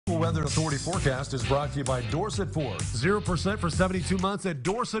Weather Authority forecast is brought to you by Dorset Ford. 0% for 72 months at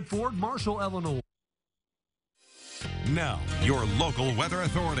Dorset Ford, Marshall, Illinois. Now, your local weather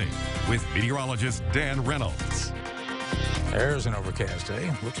authority with meteorologist Dan Reynolds. There's an overcast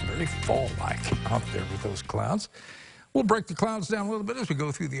day. Looks very fall-like out there with those clouds. We'll break the clouds down a little bit as we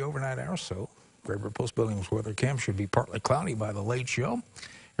go through the overnight hours. So, Graybar Post Buildings weather cam should be partly cloudy by the late show.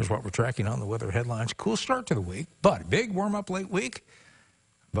 Here's what we're tracking on the weather headlines. Cool start to the week, but big warm-up late week.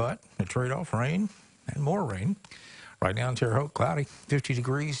 But a trade-off, rain and more rain. Right now in Terre Haute, cloudy, 50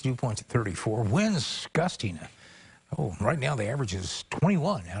 degrees, dew points at 34. Winds gusting. Oh, right now the average is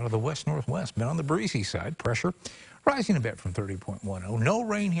 21 out of the west-northwest. Been on the breezy side. Pressure rising a bit from 30.10. No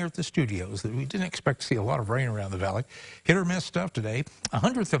rain here at the studios. We didn't expect to see a lot of rain around the valley. Hit or miss stuff today.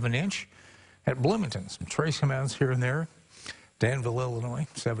 1/100 of an inch at Bloomington. Some trace amounts here and there. Danville, Illinois,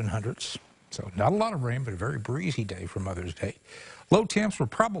 7/100. So not a lot of rain, but a very breezy day for Mother's Day. Low temps, we're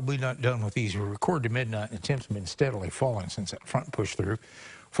probably not done with these. We record to midnight, and the temps have been steadily falling since that front pushed through.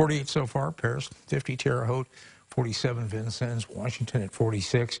 48 so far, Paris, 50 Terre Haute, 47 Vincennes, Washington at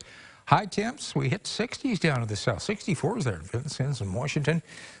 46. High temps, we hit 60s down to the south. 64 is there at Vincennes and Washington,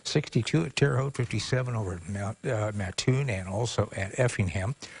 62 at Terre Haute, 57 over at Mattoon and also at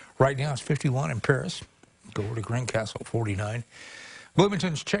Effingham. Right now it's 51 in Paris. Go over to Greencastle, 49.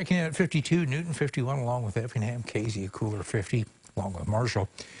 Bloomington's checking in at 52, Newton 51 along with Effingham, Casey a cooler 50 along with Marshall.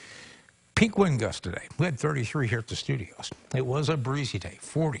 Peak wind gust today. We had 33 here at the studios. It was a breezy day.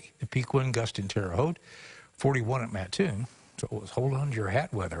 40 the peak wind gust in Terre Haute, 41 at Mattoon. So it was hold on to your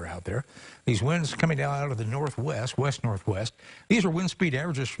hat weather out there. These winds coming down out of the northwest, west-northwest. These are wind speed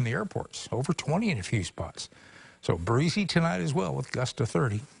averages from the airports, over 20 in a few spots. So breezy tonight as well with gusts to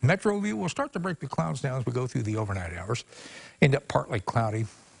 30. Metro view will start to break the clouds down as we go through the overnight hours. End up partly cloudy.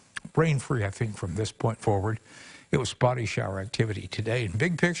 Rain-free, I think, from this point forward. It was spotty shower activity today. In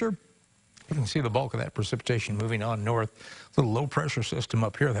big picture, you can see the bulk of that precipitation moving on north. Little low-pressure system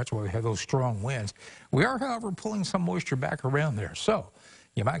up here. That's why we have those strong winds. We are, however, pulling some moisture back around there. So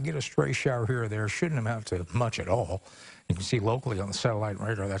you might get a stray shower here or there. Shouldn't amount to much at all. You can see locally on the satellite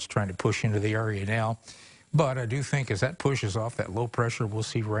radar that's trying to push into the area now. But I do think as that pushes off that low pressure, we'll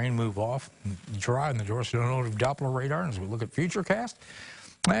see rain move off, dry in the Dorset Doppler radar. And as we look at Futurecast,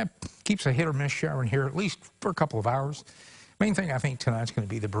 that keeps a hit or miss shower in here at least for a couple of hours. Main thing I think tonight's going to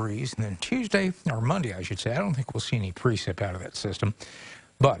be the breeze. And then Tuesday, or Monday, I should say, I don't think we'll see any precip out of that system.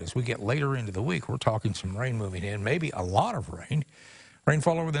 But as we get later into the week, we're talking some rain moving in, maybe a lot of rain.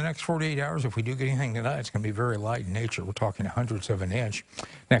 Rainfall over the next 48 hours, if we do get anything tonight, it's going to be very light in nature. We're talking 1/100 of an inch.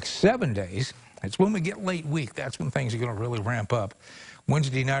 Next 7 days, it's when we get late week. That's when things are going to really ramp up.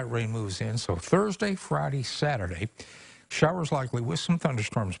 Wednesday night, rain moves in. So Thursday, Friday, Saturday, showers likely with some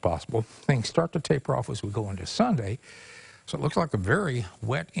thunderstorms possible. Things start to taper off as we go into Sunday. So it looks like a very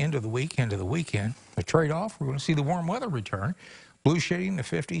wet end of the week, into the weekend. The trade-off, we're going to see the warm weather return. Blue shading the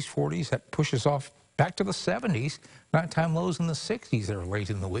 50s, 40s. That pushes off back to the 70s. Nighttime lows in the 60s there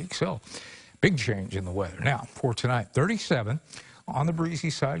late in the week. So big change in the weather. Now, for tonight, 37. On the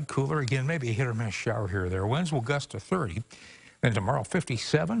breezy side, cooler. Again, maybe a hit or miss shower here or there. Winds will gust to 30. Then tomorrow,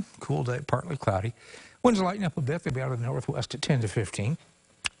 57. Cool day, partly cloudy. Winds lighten up a bit. They'll be out of the northwest at 10 to 15.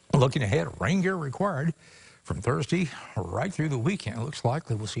 Looking ahead, rain gear required from Thursday right through the weekend. It looks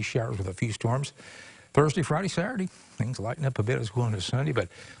likely we'll see showers with a few storms. Thursday, Friday, Saturday, things lighten up a bit as we go into Sunday. But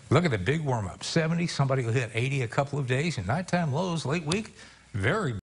look at the big warm-up. 70, somebody will hit 80 a couple of days. And nighttime lows late week, very